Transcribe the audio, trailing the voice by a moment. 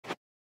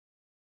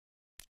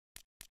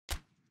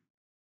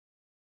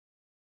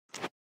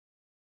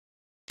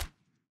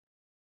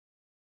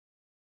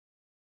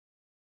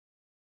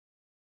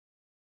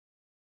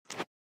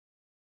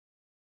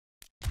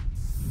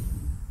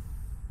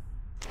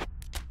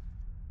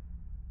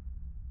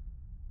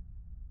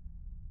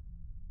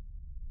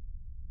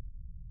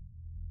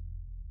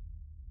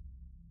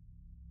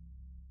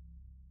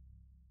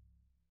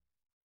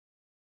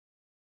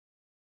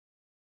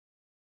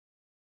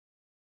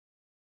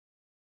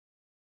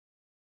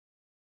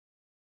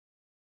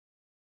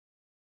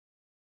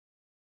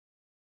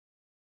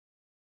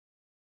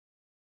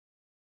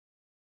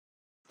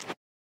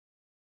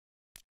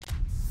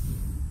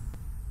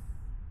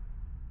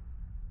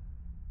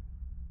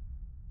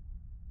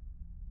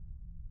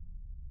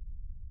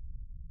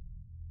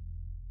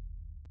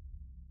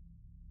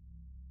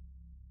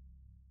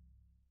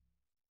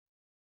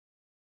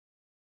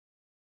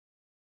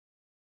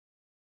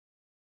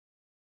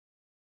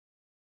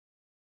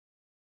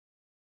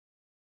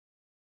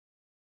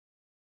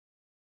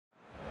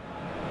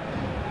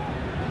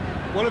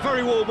Well, a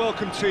very warm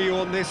welcome to you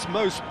on this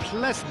most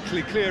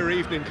pleasantly clear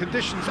evening.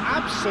 Conditions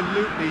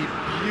absolutely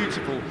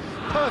beautiful,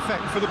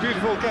 perfect for the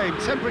beautiful game.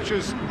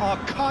 Temperatures are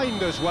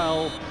kind as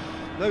well,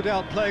 no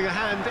doubt playing a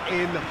hand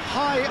in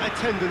high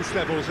attendance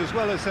levels as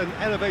well as an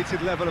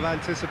elevated level of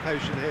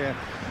anticipation here.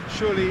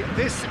 Surely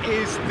this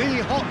is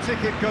the hot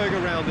ticket going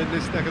around in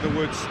this neck of the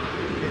woods.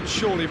 It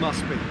surely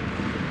must be.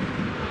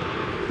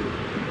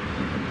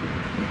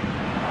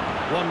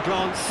 One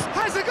glance,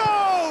 has a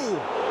go!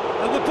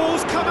 And the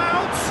ball's come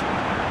out!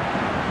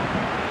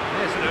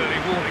 There's an early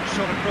warning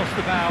shot across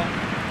the bow.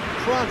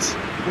 France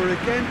were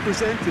again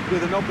presented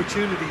with an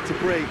opportunity to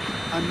break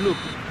and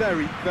looked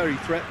very, very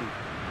threatening.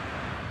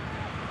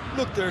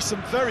 Look, there are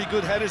some very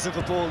good headers of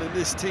the ball in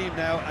this team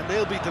now, and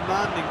they'll be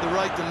demanding the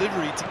right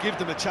delivery to give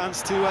them a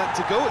chance to go at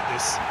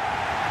this.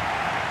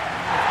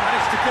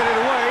 Managed to get it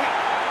away.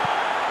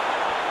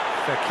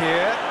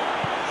 Fekir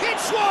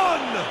hits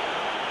one!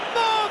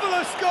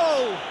 Marvellous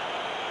goal!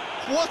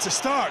 What a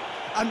start,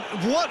 and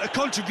what a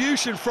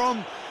contribution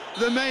from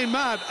the main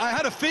man. I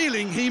had a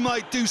feeling he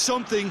might do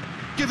something,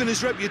 given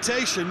his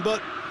reputation, but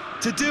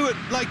to do it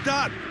like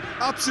that,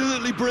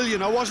 absolutely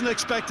brilliant. I wasn't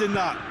expecting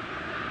that.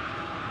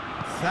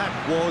 That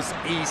was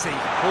easy,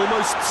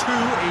 almost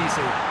too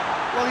easy.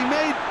 Well, he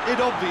made it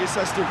obvious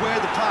as to where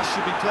the pass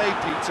should be played,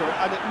 Peter,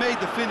 and it made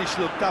the finish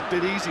look that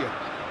bit easier.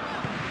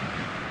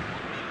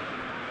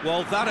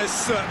 Well, that has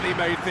certainly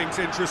made things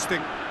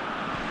interesting.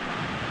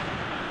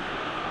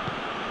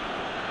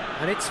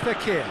 And it's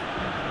Fekir.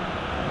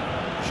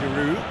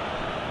 Giroud.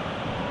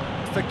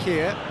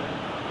 Fekir.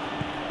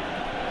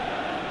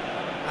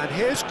 And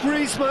here's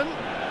Griezmann.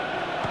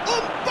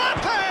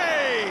 Mbappe!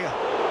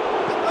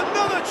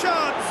 Another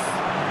chance!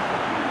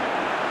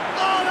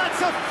 Oh,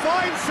 that's a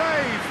fine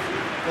save!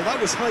 Well, that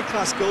was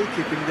high-class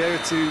goalkeeping there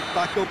to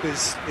back up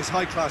his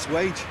high-class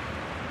wage.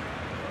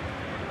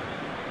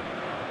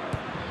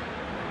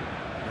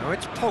 Now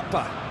it's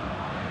Pogba.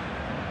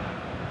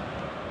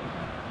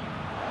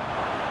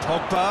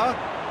 Pogba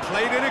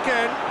played it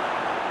again.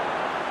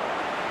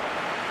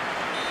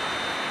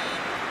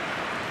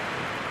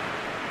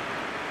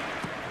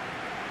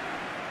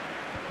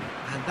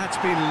 And that's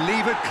been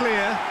levered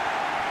clear.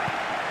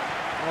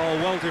 Oh,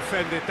 well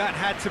defended. That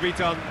had to be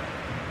done.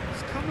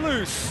 It's come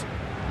loose.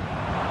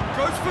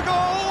 Goes for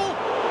goal!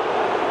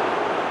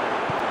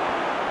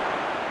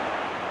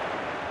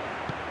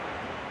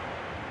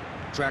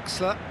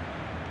 Draxler.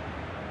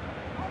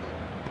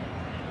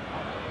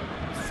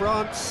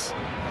 France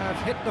have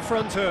hit the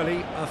front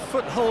early, a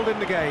foothold in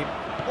the game.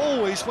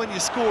 Always when you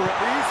score it.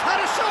 He's had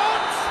a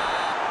shot!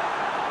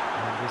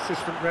 And the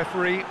assistant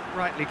referee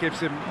rightly gives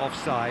him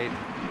offside.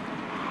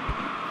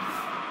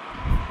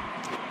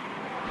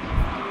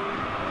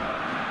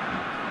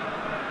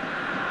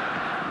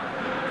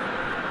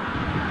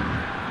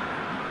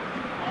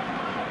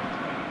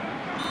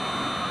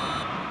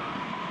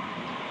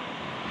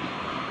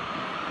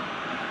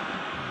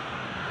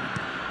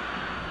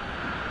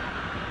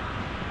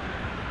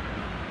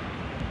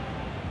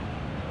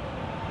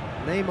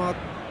 Neymar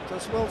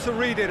does well to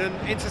read it and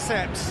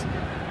intercepts.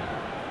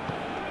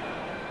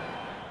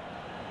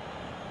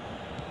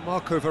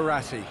 Marco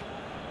Verratti.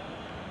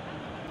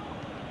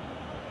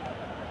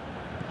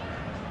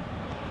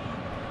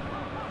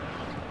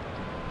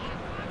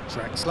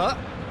 Draxler.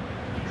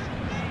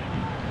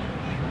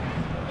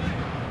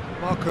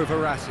 Marco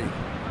Verratti.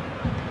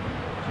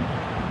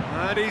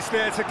 And he's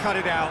there to cut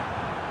it out.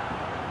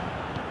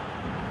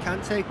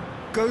 Kante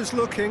goes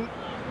looking.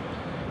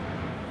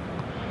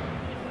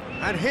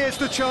 And here's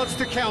the chance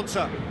to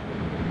counter.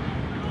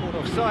 Caught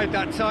offside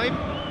that time.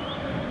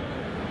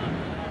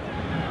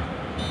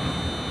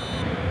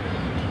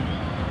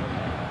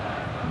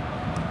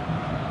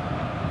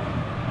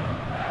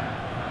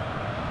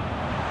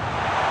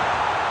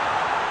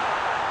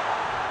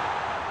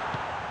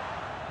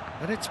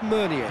 And it's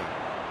Meunier.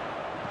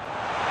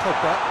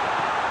 Pogba.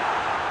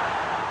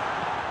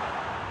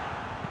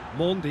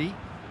 Mondi.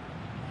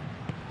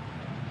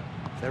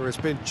 There has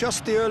been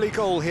just the early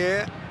goal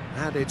here.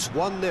 And it's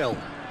 1-0.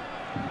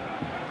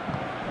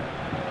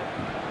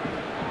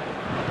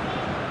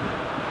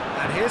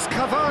 And here's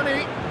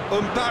Cavani.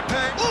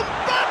 Mbappe.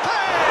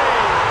 Mbappe!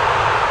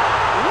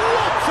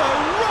 What a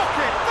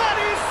rocket! That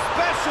is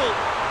special!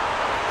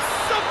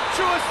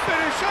 Sumptuous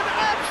finish, an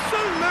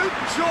absolute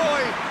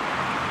joy!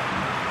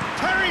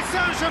 Paris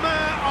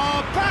Saint-Germain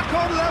are back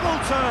on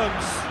level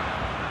terms.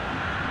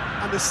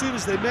 And as soon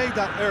as they made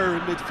that error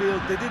in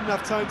midfield, they didn't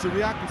have time to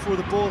react before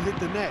the ball hit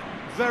the net.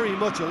 Very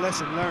much a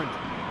lesson learned.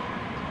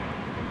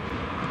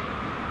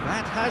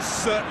 That has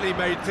certainly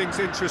made things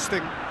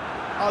interesting.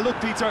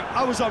 Look, Peter,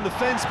 I was on the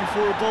fence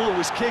before a ball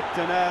was kicked,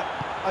 and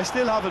I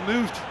still haven't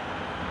moved.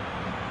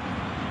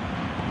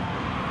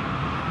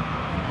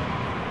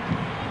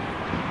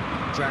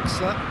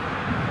 Draxler.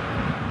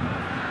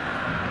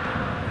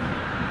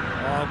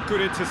 Oh,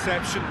 good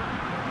interception.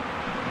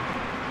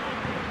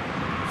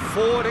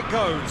 Forward it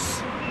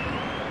goes.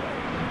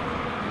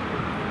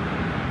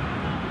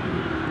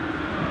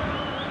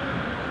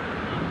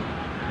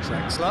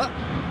 Draxler.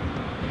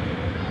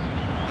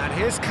 And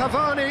here's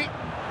Cavani.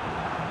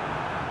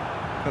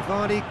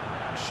 Cavani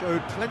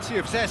showed plenty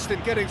of zest in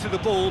getting to the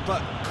ball,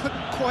 but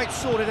couldn't quite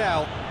sort it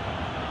out.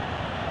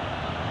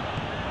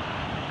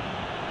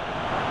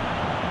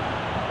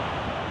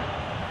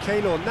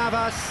 Keylor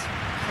Navas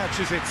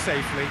catches it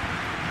safely.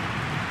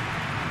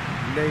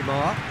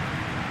 Neymar.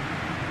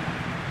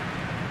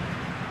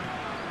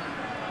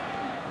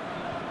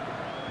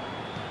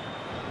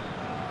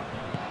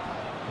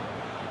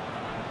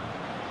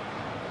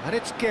 And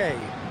it's Gay.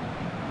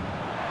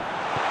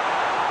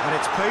 And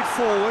it's played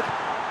forward.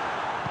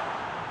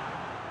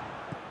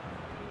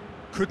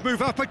 Could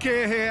move up a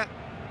gear here.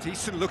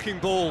 Decent looking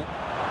ball.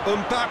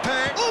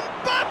 Mbappe!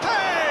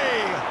 Mbappe!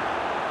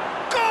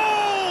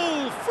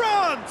 Goal!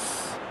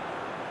 France!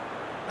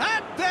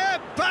 And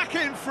they're back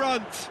in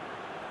front.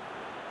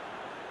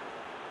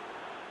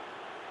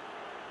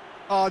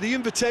 The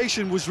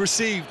invitation was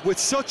received with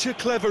such a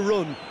clever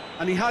run,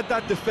 and he had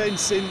that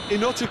defence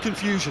in utter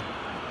confusion.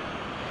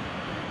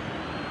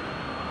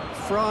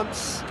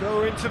 France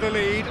go into the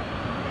lead.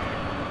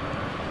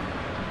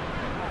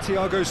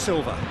 Thiago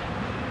Silva.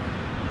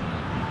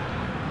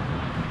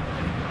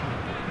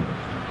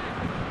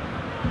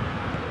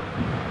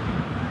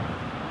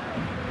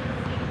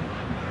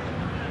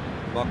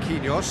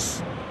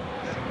 Marquinhos.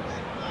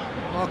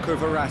 Marco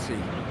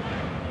Verratti.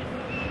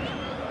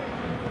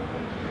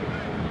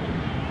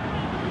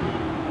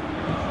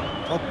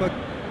 Pogba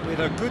with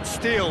a good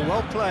steal,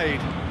 well played.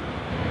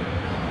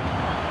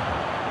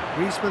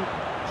 Griezmann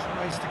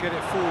tries to get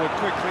it forward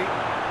quickly.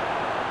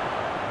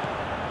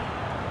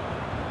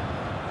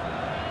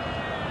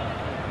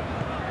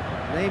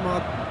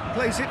 Neymar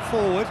plays it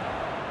forward.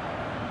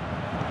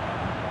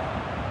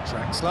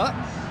 Draxler.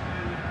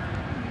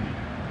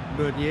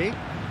 Meunier.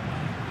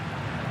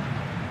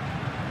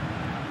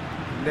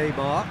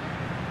 Neymar.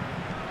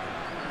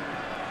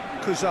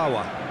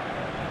 Kurzawa.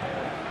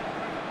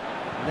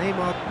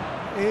 Neymar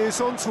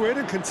is onto it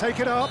and can take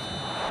it up.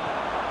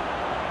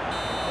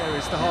 There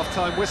is the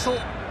half-time whistle.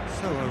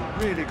 So a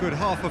really good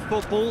half of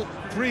football.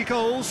 3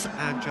 goals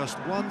and just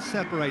one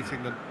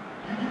separating them.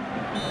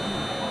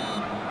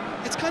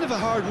 It's kind of a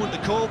hard one to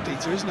call,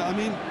 Peter, isn't it? I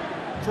mean,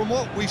 from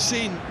what we've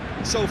seen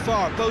so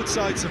far, both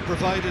sides have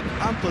provided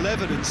ample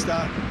evidence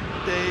that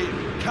they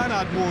can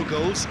add more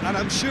goals, and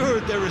I'm sure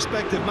their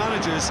respective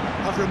managers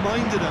have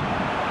reminded them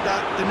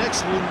that the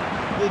next one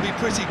will be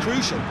pretty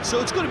crucial. So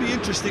it's going to be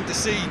interesting to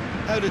see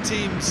how the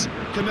teams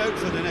come out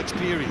for the next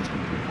period.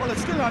 Well,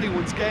 it's still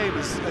anyone's game,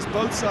 as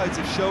both sides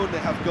have shown they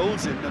have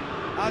goals in them.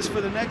 As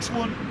for the next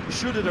one,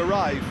 should it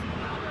arrive,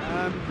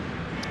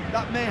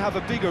 that may have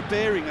a bigger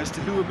bearing as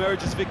to who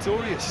emerges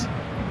victorious.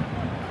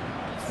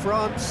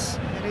 France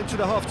head into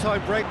the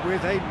half-time break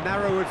with a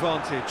narrow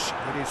advantage.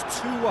 It is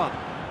 2-1.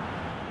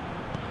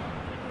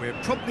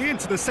 We're promptly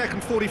into the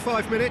second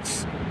 45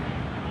 minutes.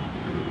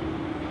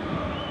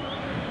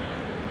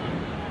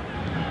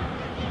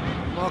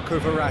 Marco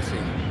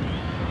Verratti.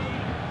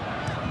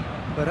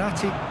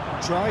 Verratti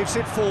drives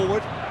it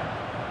forward.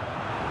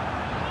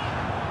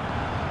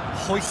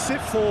 Hoists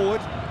it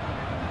forward.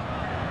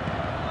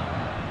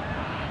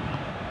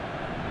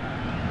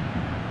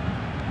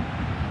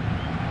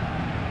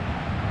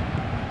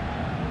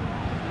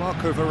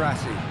 Marco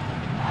Verratti.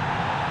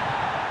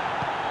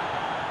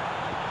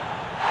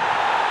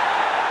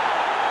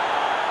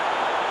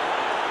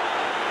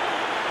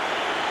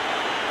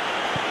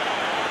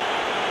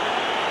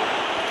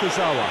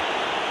 Kurzawa.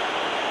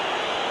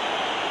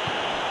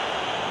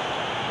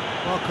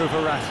 Marco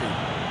Verratti.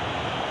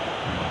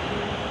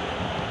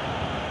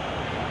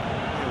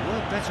 There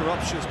were better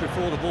options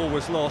before the ball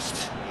was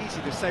lost.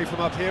 Easy to say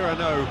from up here, I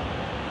know.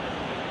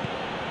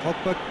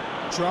 Pogba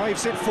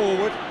drives it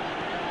forward.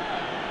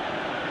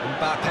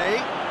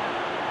 Mbappe.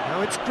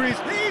 Now it's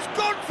Griezmann. He's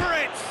gone for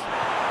it!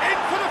 In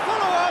for the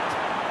follow-up!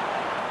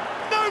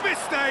 No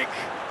mistake!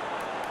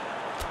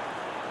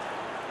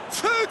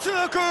 2 to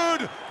the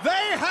good!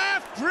 They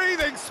have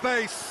breathing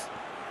space!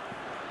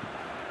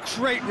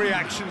 Great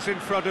reactions in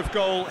front of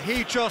goal.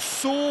 He just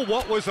saw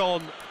what was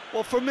on.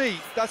 Well, for me,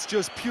 that's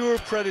just pure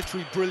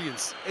predatory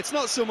brilliance. It's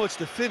not so much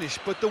the finish,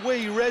 but the way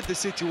he read the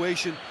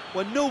situation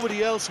when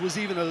nobody else was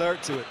even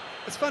alert to it.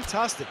 It's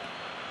fantastic.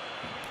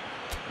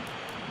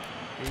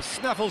 He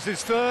snaffles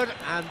his third,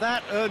 and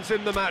that earns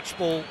him the match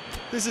ball.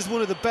 This is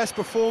one of the best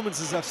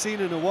performances I've seen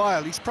in a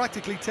while. He's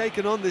practically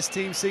taken on this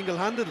team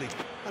single-handedly,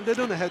 and they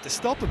don't know how to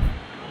stop him.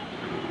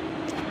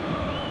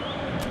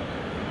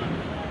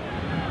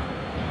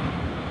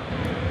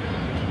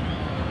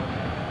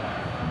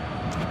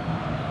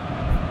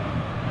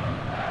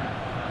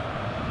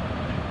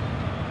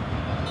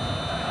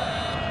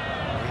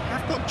 We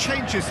have got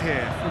changes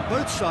here from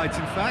both sides,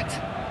 in fact.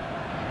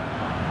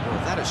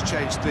 Well, that has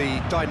changed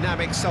the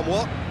dynamic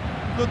somewhat.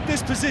 Look,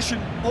 this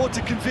position ought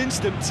to convince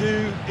them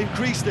to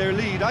increase their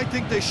lead. I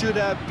think they should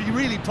be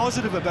really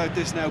positive about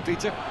this now,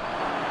 Peter.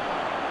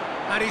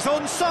 And he's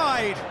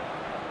onside.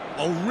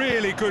 Oh,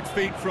 really good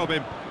feet from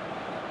him.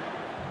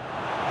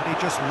 And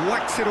he just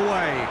whacks it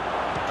away.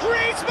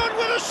 Griezmann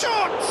with a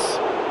shot!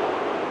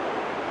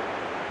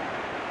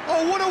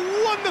 Oh, what a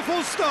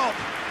wonderful stop!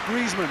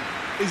 Griezmann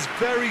is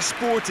very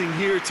sporting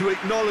here to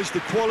acknowledge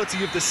the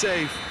quality of the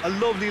save. A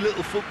lovely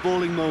little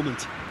footballing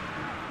moment.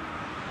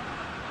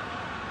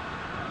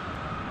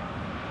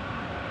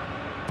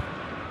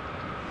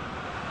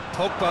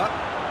 Pogba.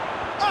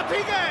 Up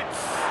he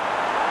gets!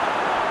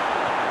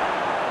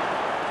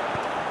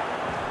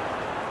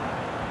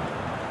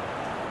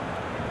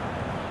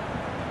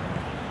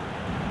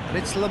 And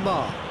it's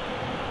Lamar.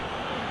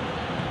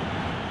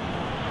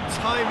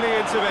 Timely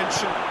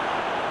intervention.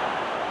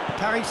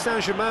 Paris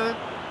Saint-Germain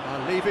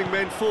are leaving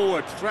men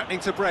forward, threatening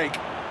to break.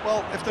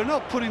 Well, if they're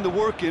not putting the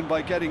work in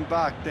by getting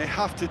back, they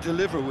have to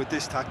deliver with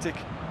this tactic.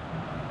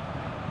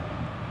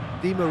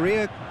 Di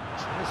Maria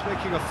is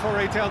making a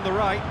foray down the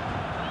right.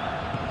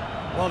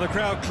 Well, the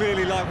crowd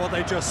clearly like what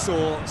they just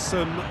saw.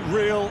 Some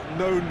real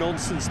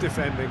no-nonsense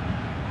defending.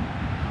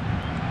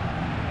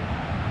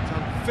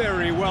 Done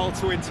very well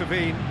to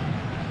intervene.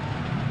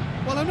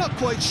 Well, I'm not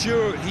quite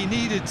sure he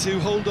needed to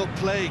hold up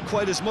play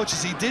quite as much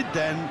as he did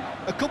then.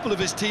 A couple of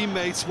his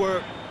teammates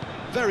were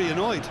very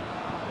annoyed.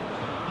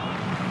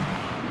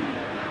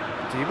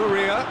 Di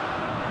Maria.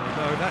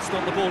 No, that's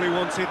not the ball he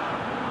wanted.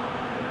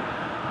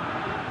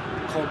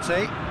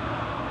 Conte.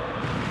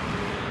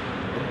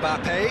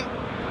 Mbappe.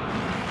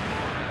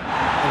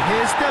 And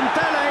here's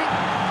Dembele.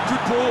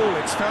 Good ball,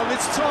 it's found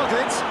its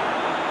target.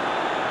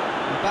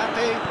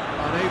 Mbappe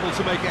unable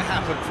to make it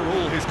happen for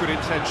all his good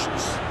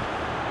intentions.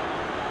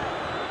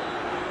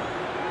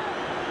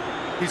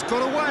 He's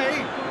got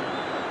away.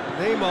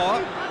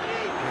 Neymar.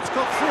 It's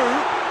got through.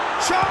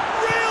 Shot,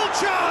 real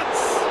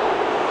chance!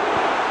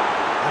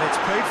 And it's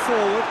played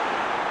forward.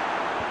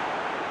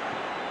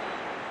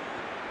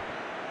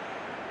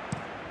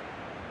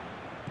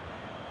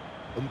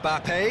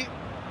 Mbappe.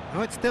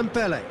 Now it's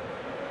Dembele.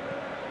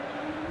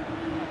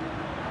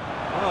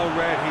 Oh,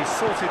 Red, he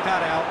sorted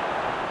that out.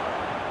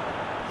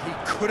 He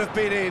could have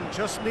been in,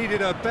 just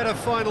needed a better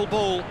final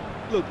ball.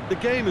 Look, the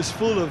game is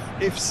full of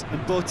ifs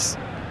and buts.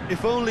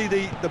 If only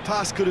the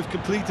pass could have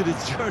completed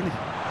its journey.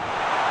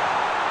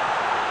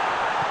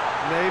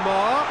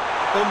 Neymar,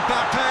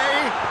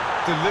 Mbappe,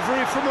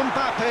 delivery from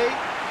Mbappe.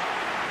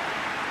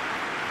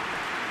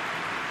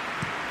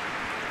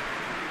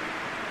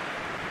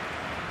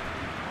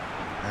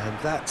 And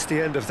that's the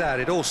end of that.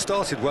 It all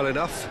started well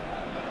enough.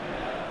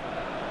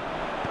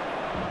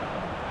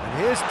 And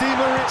here's Di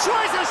Maria,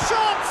 tries a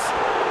shot!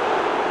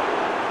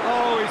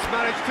 Oh, he's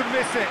managed to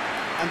miss it.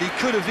 And he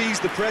could have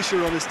eased the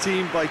pressure on his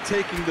team by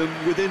taking them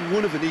within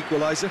one of an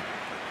equaliser.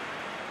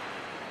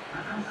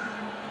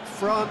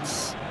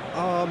 France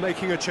are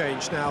making a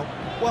change now.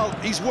 Well,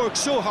 he's worked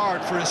so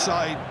hard for his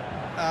side,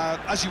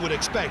 as you would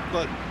expect,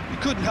 but you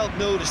couldn't help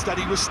notice that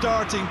he was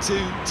starting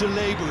to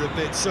labour a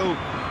bit, so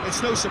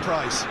it's no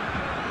surprise.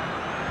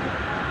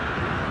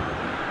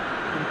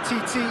 And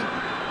Titi.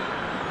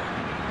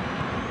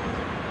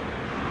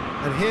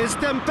 And here's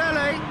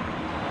Dembele.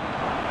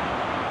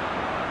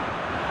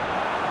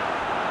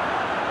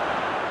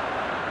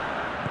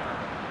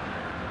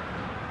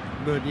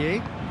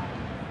 Meunier.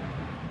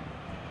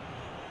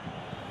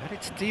 And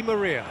it's Di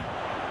Maria.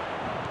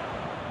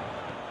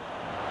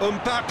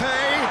 Mbappe!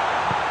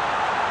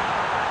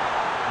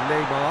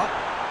 Neymar.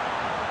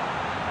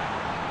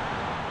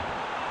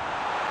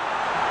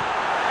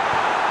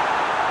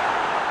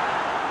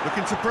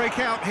 Looking to break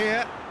out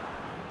here.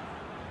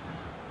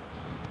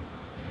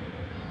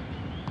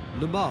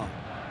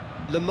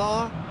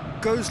 Lamar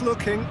goes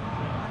looking.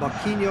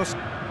 Marquinhos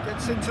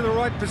gets into the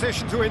right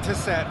position to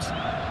intercept.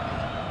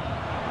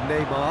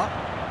 Neymar.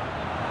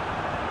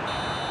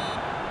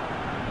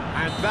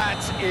 And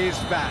that is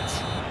that.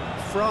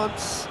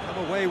 France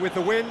come away with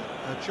the win.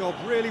 A job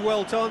really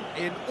well done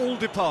in all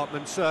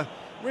departments. A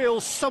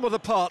real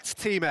sum-of-the-parts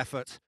team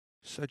effort.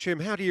 So, Jim,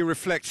 how do you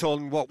reflect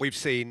on what we've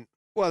seen?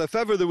 Well, if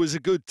ever there was a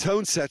good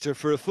tone setter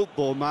for a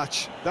football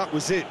match, that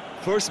was it.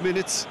 First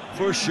minutes,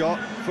 first shot,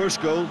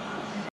 first goal.